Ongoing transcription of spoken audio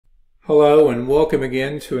Hello and welcome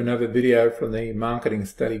again to another video from the Marketing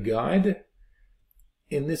Study Guide.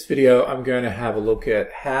 In this video I'm going to have a look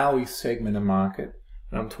at how we segment a market,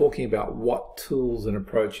 and I'm talking about what tools and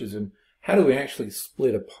approaches and how do we actually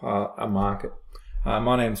split apart a market.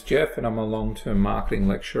 My name's Jeff and I'm a long-term marketing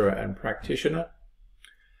lecturer and practitioner.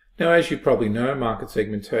 Now, as you probably know, market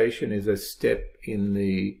segmentation is a step in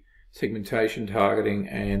the segmentation, targeting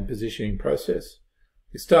and positioning process.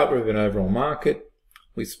 We start with an overall market.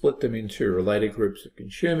 We split them into related groups of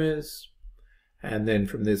consumers, and then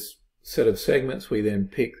from this set of segments we then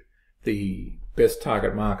pick the best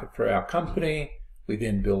target market for our company. We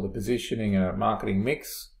then build a positioning and a marketing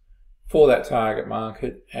mix for that target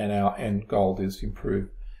market, and our end goal is to improve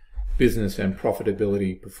business and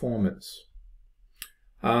profitability performance.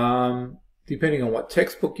 Depending on what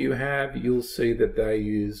textbook you have, you'll see that they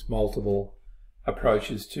use multiple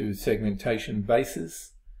approaches to segmentation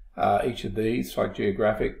bases. Each of these, like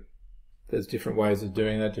geographic, there's different ways of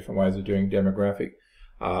doing that, different ways of doing demographic.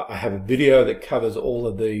 I have a video that covers all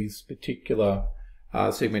of these particular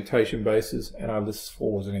segmentation bases, and I list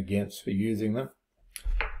fors and against for using them.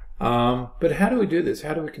 But how do we do this?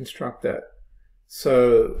 How do we construct that?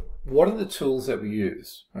 So what are the tools that we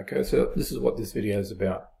use? Okay, so this is what this video is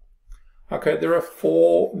about. Okay, there are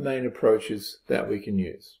four main approaches that we can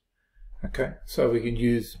use. Okay, so we can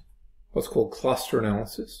use what's called cluster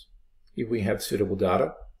analysis if we have suitable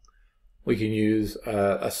data. We can use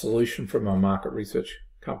a solution from a market research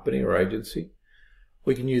company or agency.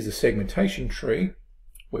 We can use a segmentation tree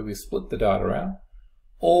where we split the data out,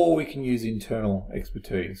 or we can use internal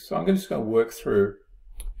expertise. So I'm just going to work through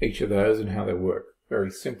each of those and how they work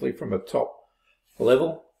very simply from a top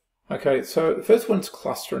level. Okay, so the first one's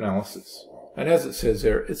cluster analysis, and as it says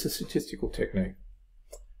there, it's a statistical technique.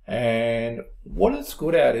 And what it's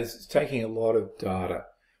good at is it's taking a lot of data.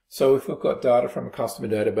 So if we've got data from a customer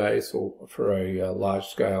database or for a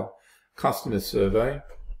large-scale customer survey,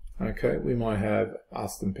 okay, we might have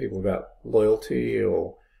asked them people about loyalty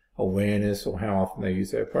or awareness or how often they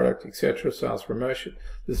use their product, etc., sales promotion.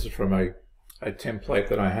 This is from a template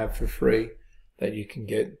that I have for free that you can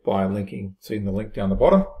get by seeing the link down the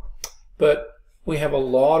bottom. But we have a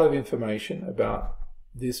lot of information about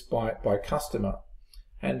this by customer.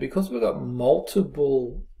 And because we've got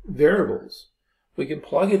multiple variables, we can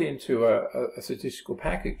plug it into a statistical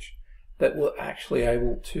package that will actually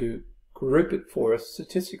able to group it for us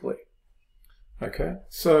statistically. Okay,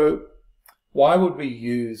 so why would we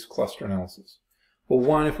use cluster analysis? Well,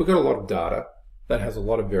 one, if we've got a lot of data that has a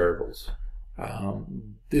lot of variables,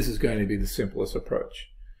 this is going to be the simplest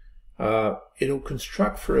approach. It'll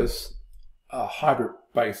construct for us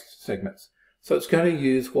hybrid-based segments. So it's going to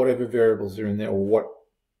use whatever variables are in there, or what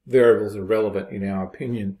variables are relevant in our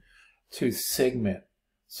opinion to segment.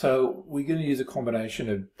 So we're going to use a combination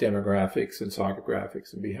of demographics and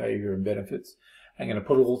psychographics and behavior and benefits. I'm going to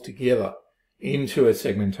put it all together into a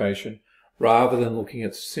segmentation rather than looking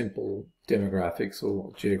at simple demographics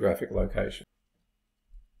or geographic location.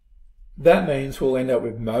 That means we'll end up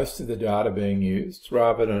with most of the data being used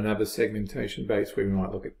rather than another segmentation base where we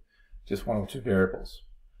might look at just one or two variables.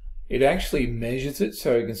 It actually measures it,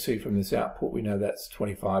 so you can see from this output we know that's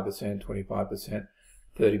 25%, 25%,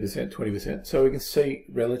 30%, 20%. So we can see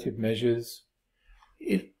relative measures.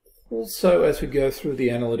 It also, as we go through the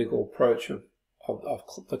analytical approach of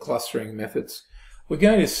the clustering methods, we're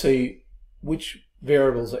going to see which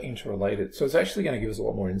variables are interrelated. So it's actually going to give us a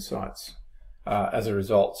lot more insights as a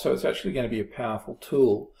result. So it's actually going to be a powerful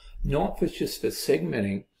tool, not just for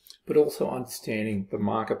segmenting, but also understanding the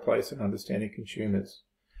marketplace and understanding consumers.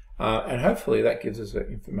 And hopefully that gives us an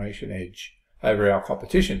information edge over our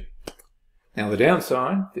competition. Now the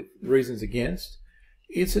downside, the reasons against,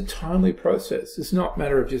 it's a timely process. It's not a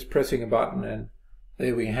matter of just pressing a button and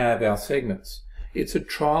there we have our segments. It's a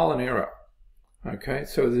trial and error. Okay,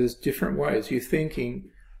 so there's different ways. You're thinking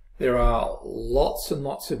there are lots and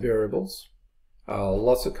lots of variables,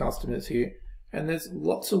 lots of customers here, and there's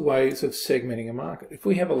lots of ways of segmenting a market. If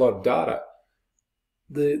we have a lot of data,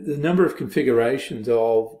 the number of configurations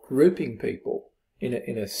of grouping people in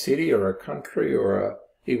a city or a country or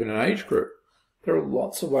even an age group, there are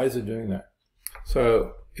lots of ways of doing that.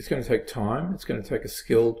 So it's going to take time. It's going to take a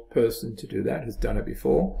skilled person to do that, who's done it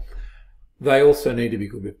before. They also need to be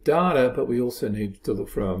good with data, but we also need to look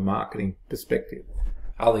from a marketing perspective.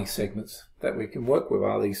 Are these segments that we can work with?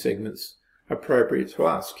 Are these segments appropriate to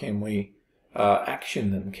us? Can we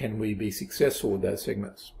action them? Can we be successful with those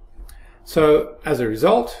segments? So as a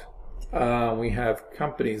result, we have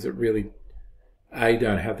companies that really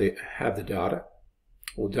don't have the data,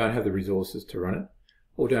 or don't have the resources to run it,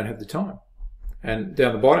 or don't have the time. And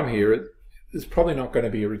down the bottom here, there's probably not going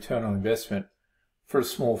to be a return on investment for a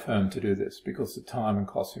small firm to do this because of the time and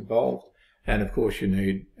costs involved. And of course, you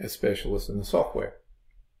need a specialist in the software.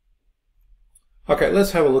 Okay,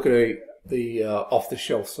 let's have a look at the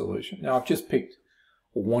off-the-shelf solution. Now, I've just picked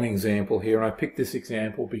one example here, and I picked this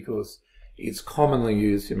example because it's commonly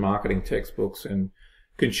used in marketing textbooks and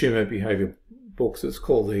consumer behavior books. It's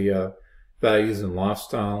called the Values and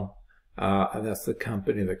Lifestyle, and that's the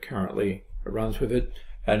company that currently runs with it.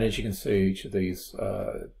 And as you can see, each of these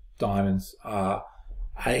diamonds are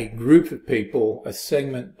a group of people, a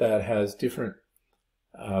segment that has different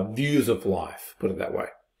views of life, put it that way.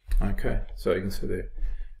 Okay, so you can see there,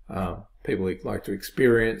 people who like to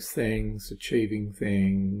experience things, achieving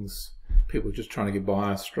things, people just trying to get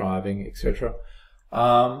by, striving, etc.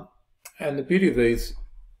 And the beauty of these,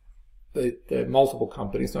 they're multiple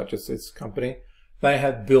companies, not just this company. They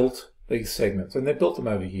have built these segments, and they've built them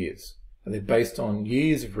over years, and they're based on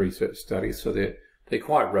years of research studies, so they're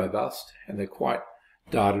quite robust and they're quite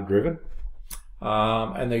data driven.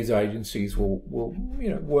 And these agencies will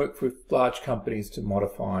work with large companies to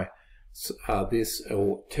modify this,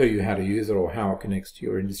 or tell you how to use it, or how it connects to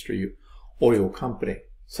your industry or your company.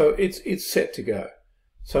 So it's set to go.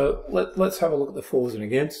 So let's have a look at the fors and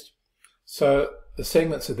against. So the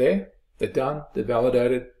segments are there, they're done, they're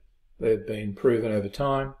validated, they've been proven over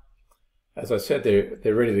time. As I said,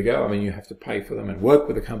 they're ready to go. I mean, you have to pay for them and work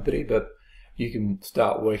with the company, but you can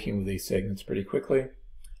start working with these segments pretty quickly.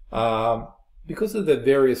 Because of the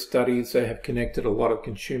various studies, they have connected a lot of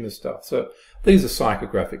consumer stuff. So these are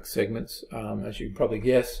psychographic segments, as you can probably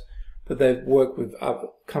guess, but they've worked with other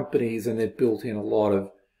companies and they've built in a lot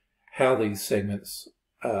of how these segments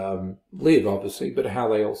live, obviously, but how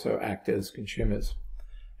they also act as consumers.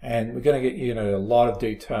 And we're going to get a lot of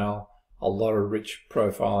detail, a lot of rich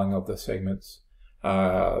profiling of the segments,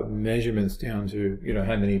 measurements down to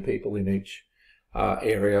how many people in each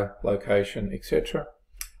area, location, etc.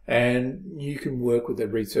 And you can work with a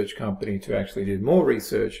research company to actually do more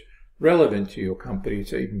research relevant to your company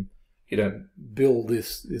to even build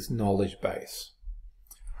this knowledge base.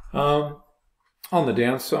 On the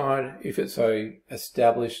downside, if it's a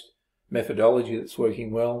established methodology that's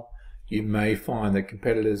working well, you may find that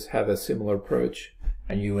competitors have a similar approach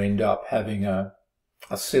and you end up having a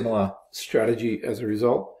similar strategy as a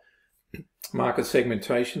result. Market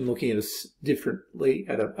segmentation, looking at us differently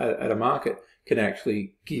at a market, can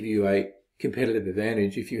actually give you a competitive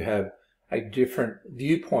advantage if you have a different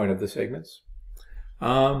viewpoint of the segments.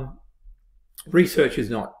 Research is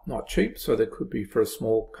not cheap, so that could be for a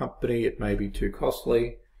small company, it may be too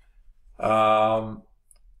costly.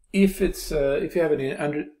 If you have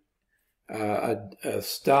a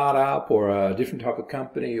startup or a different type of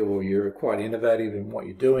company, or you're quite innovative in what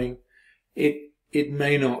you're doing, it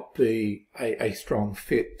may not be a strong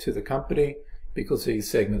fit to the company, because these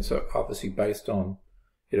segments are obviously based on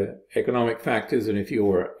economic factors, and if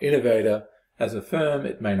you're an innovator as a firm,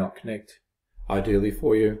 it may not connect ideally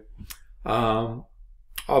for you.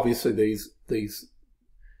 Obviously, these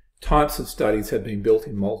types of studies have been built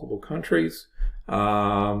in multiple countries,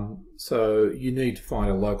 so you need to find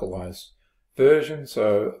a localized version.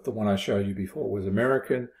 So the one I showed you before was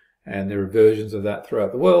American, and there are versions of that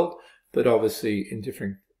throughout the world, but obviously in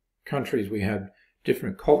different countries we have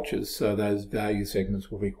different cultures, so those value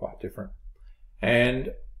segments will be quite different.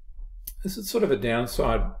 And this is sort of a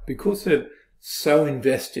downside, because they're so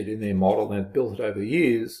invested in their model and they've built it over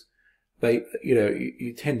years.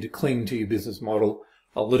 You tend to cling to your business model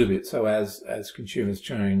a little bit. So as consumers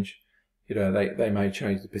change, they may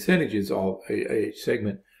change the percentages of each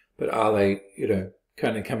segment, but are they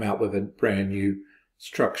kind of come out with a brand new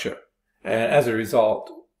structure? And as a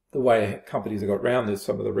result, the way companies have got around this,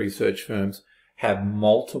 some of the research firms have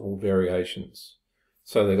multiple variations.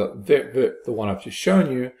 So they've got the one I've just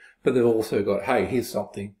shown you, but they've also got, hey, here's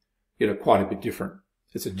something quite a bit different.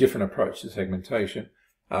 It's a different approach to segmentation.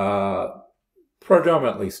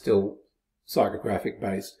 Predominantly still psychographic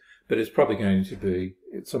based, but it's probably going to be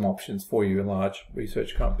some options for you in large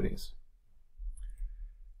research companies.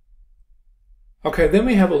 Okay, then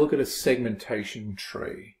we have a look at a segmentation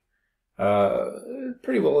tree.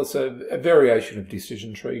 Pretty well, it's a variation of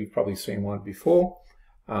decision tree. You've probably seen one before.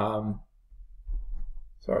 Sorry,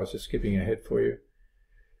 I was just skipping ahead for you.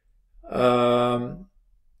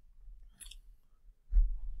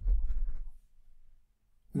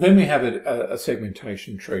 Then we have a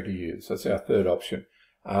segmentation tree to use. That's our third option.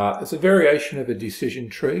 It's a variation of a decision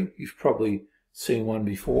tree. You've probably seen one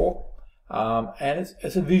before. And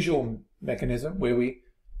it's a visual mechanism where we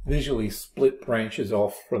visually split branches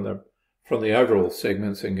off from the overall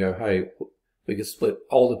segments and go, hey, we can split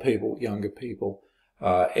older people, younger people,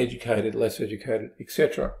 educated, less educated,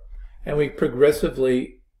 etc. And we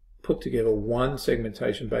progressively put together one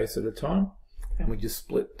segmentation base at a time, and we just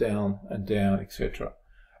split down and down, etc.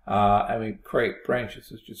 And we create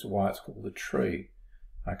branches, which is why it's called a tree.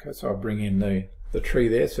 Okay, so I'll bring in the tree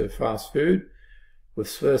there. So fast food, we've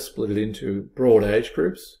first split it into broad age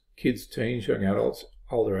groups, kids, teens, young adults,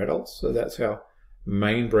 older adults. So that's our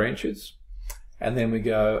main branches. And then we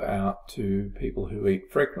go out to people who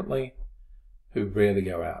eat frequently, who rarely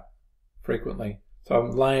go out frequently. So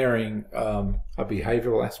I'm layering a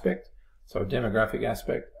behavioral aspect, so a demographic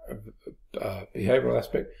aspect, a behavioral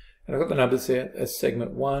aspect, and I've got the numbers there as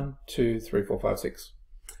segment 1, 2, 3, 4, 5, 6.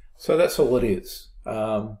 So that's all it is.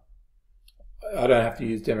 I don't have to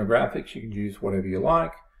use demographics. You can use whatever you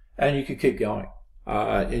like, and you could keep going.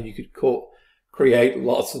 And you could create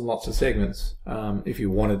lots and lots of segments if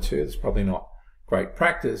you wanted to. It's probably not great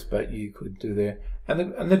practice, but you could do there.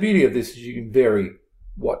 And the beauty of this is you can vary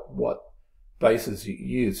what bases you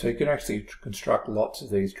use. So you can actually construct lots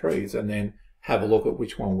of these trees and then have a look at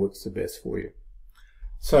which one works the best for you.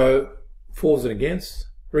 So fors and against,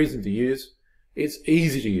 reason to use. It's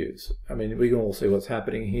easy to use. I mean, we can all see what's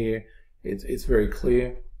happening here. It's very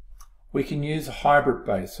clear. We can use a hybrid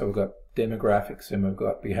base. So we've got demographics and we've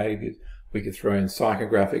got behaviors. We could throw in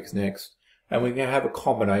psychographics next, and we can have a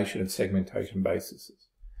combination of segmentation bases.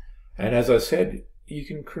 And as I said, you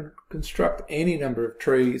can construct any number of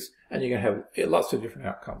trees and you can have lots of different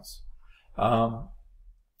outcomes.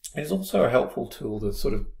 It's also a helpful tool to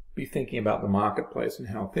sort of be thinking about the marketplace and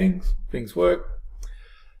how things work.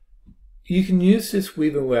 You can use this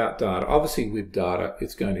with and without data. Obviously with data,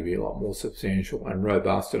 it's going to be a lot more substantial and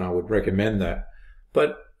robust, and I would recommend that.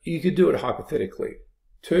 But you could do it hypothetically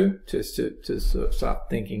too, just to sort of start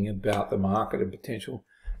thinking about the market and potential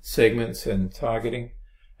segments and targeting.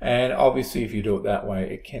 And obviously if you do it that way,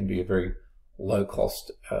 it can be a very low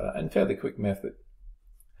cost and fairly quick method.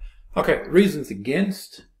 Okay, reasons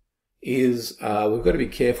against is we've got to be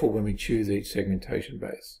careful when we choose each segmentation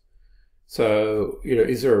base. So,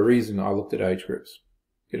 is there a reason I looked at age groups?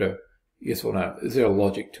 Yes or no? Is there a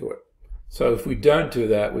logic to it? So if we don't do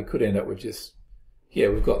that, we could end up with just,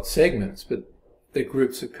 we've got segments, but they're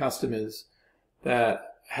groups of customers that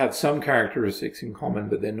have some characteristics in common,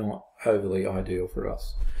 but they're not overly ideal for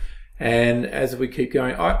us. And as we keep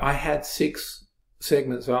going, I had 6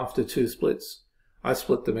 segments after 2 splits. I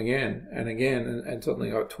split them again and again, and suddenly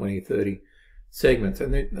I got 20, 30 segments,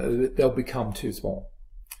 and they'll become too small.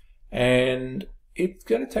 And it's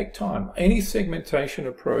going to take time. Any segmentation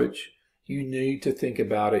approach, you need to think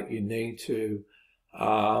about it. You need to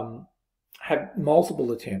have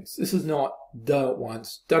multiple attempts. This is not done at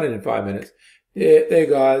once, done it in 5 minutes. There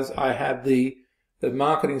guys, I have the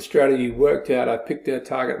marketing strategy worked out. I picked our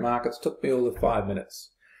target markets, took me all of 5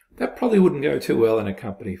 minutes. That probably wouldn't go too well in a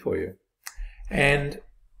company for you. And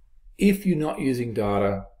if you're not using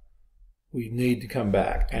data, we need to come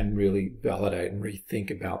back and really validate and rethink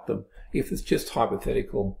about them. If it's just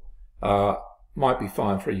hypothetical, might be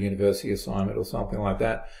fine for a university assignment or something like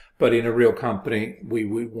that. But in a real company, we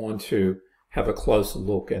would want to have a closer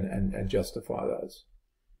look and justify those.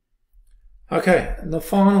 Okay, and the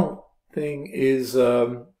final thing is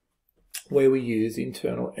where we use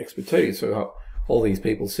internal expertise. So we've got all these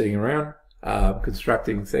people sitting around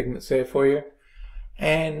constructing segments there for you.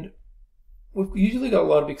 And we've usually got a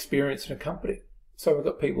lot of experience in a company. So we've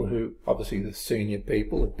got people who, obviously the senior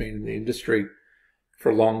people, have been in the industry for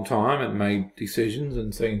a long time and made decisions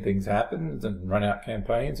and seen things happen and run out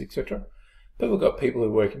campaigns, etc. But we've got people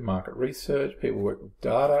who work in market research, people who work with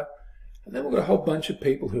data, and then we've got a whole bunch of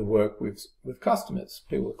people who work with customers,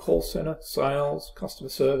 people with call center, sales, customer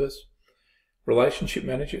service, relationship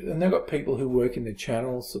managers, and they've got people who work in the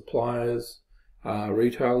channels, suppliers,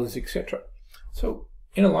 retailers, etc. So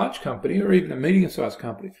in a large company or even a medium-sized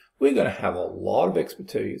company, we're going to have a lot of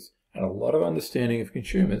expertise and a lot of understanding of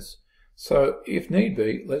consumers. So if need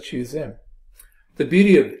be, let's use them. The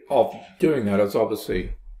beauty of doing that is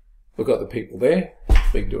obviously we've got the people there.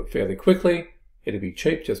 We can do it fairly quickly. It'll be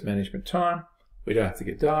cheap, just management time. We don't have to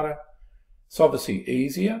get data. It's obviously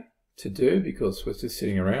easier to do because we're just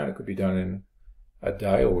sitting around. It could be done in a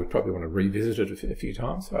day, or we probably want to revisit it a few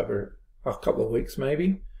times over a couple of weeks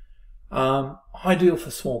maybe. Ideal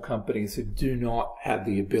for small companies who do not have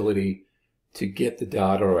the ability to get the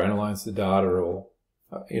data or analyze the data or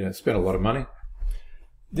spend a lot of money.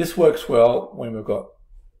 This works well when we've got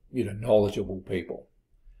knowledgeable people,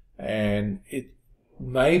 and it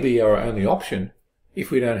may be our only option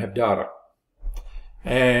if we don't have data.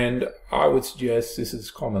 And I would suggest this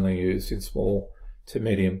is commonly used in small to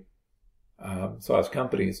medium sized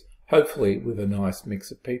companies, hopefully with a nice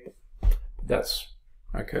mix of people. That's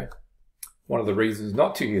Okay, one of the reasons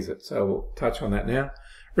not to use it. So we'll touch on that now.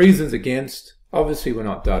 Reasons against, obviously we're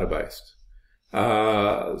not data-based.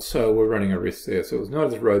 So we're running a risk there. So it's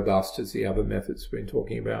not as robust as the other methods we've been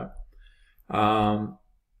talking about.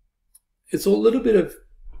 It's a little bit of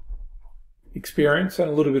experience and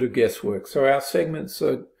a little bit of guesswork. So our segments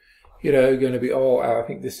are, going to be, I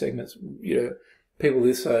think this segment's, people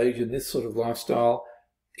this age and this sort of lifestyle.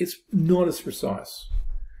 It's not as precise.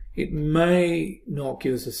 It may not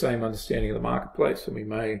give us the same understanding of the marketplace, and we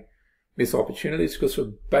may miss opportunities because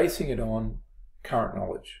we're basing it on current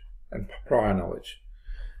knowledge and prior knowledge.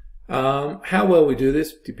 How well we do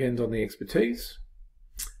this depends on the expertise.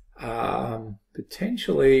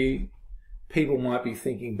 Potentially, people might be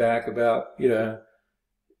thinking back about,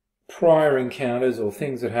 prior encounters or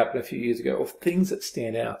things that happened a few years ago, or things that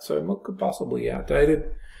stand out. So it could possibly be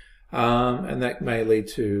outdated, and that may lead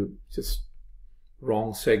to just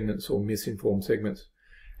wrong segments or misinformed segments.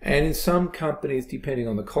 And in some companies, depending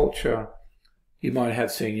on the culture, you might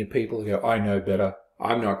have senior people who go, I know better.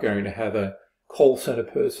 I'm not going to have a call center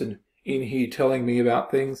person in here telling me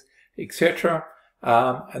about things, etc.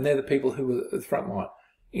 And they're the people who are at the front line.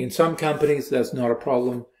 In some companies, that's not a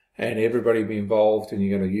problem, and everybody will be involved, and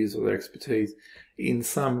you're going to use all their expertise. In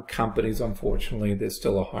some companies, unfortunately, there's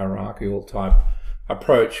still a hierarchical type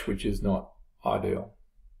approach, which is not ideal.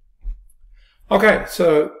 Okay,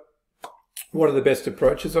 so what are the best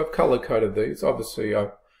approaches? I've color-coded these. Obviously,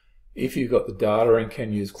 if you've got the data and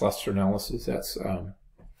can use cluster analysis, that's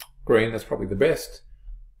green. That's probably the best.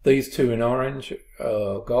 These two in orange,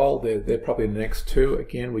 gold, they're probably the next two.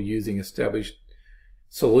 Again, we're using established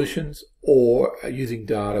solutions or using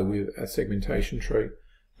data with a segmentation tree.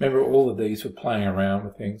 Remember, all of these we're playing around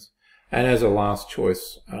with things. And as a last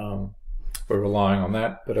choice, we're relying on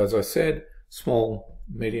that. But as I said, small,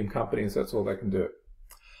 medium companies, that's all they can do.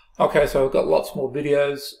 Okay, so I've got lots more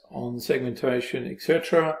videos on segmentation,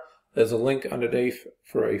 etc. There's a link underneath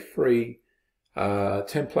for a free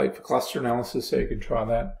template for cluster analysis, so you can try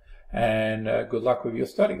that. And good luck with your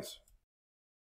studies.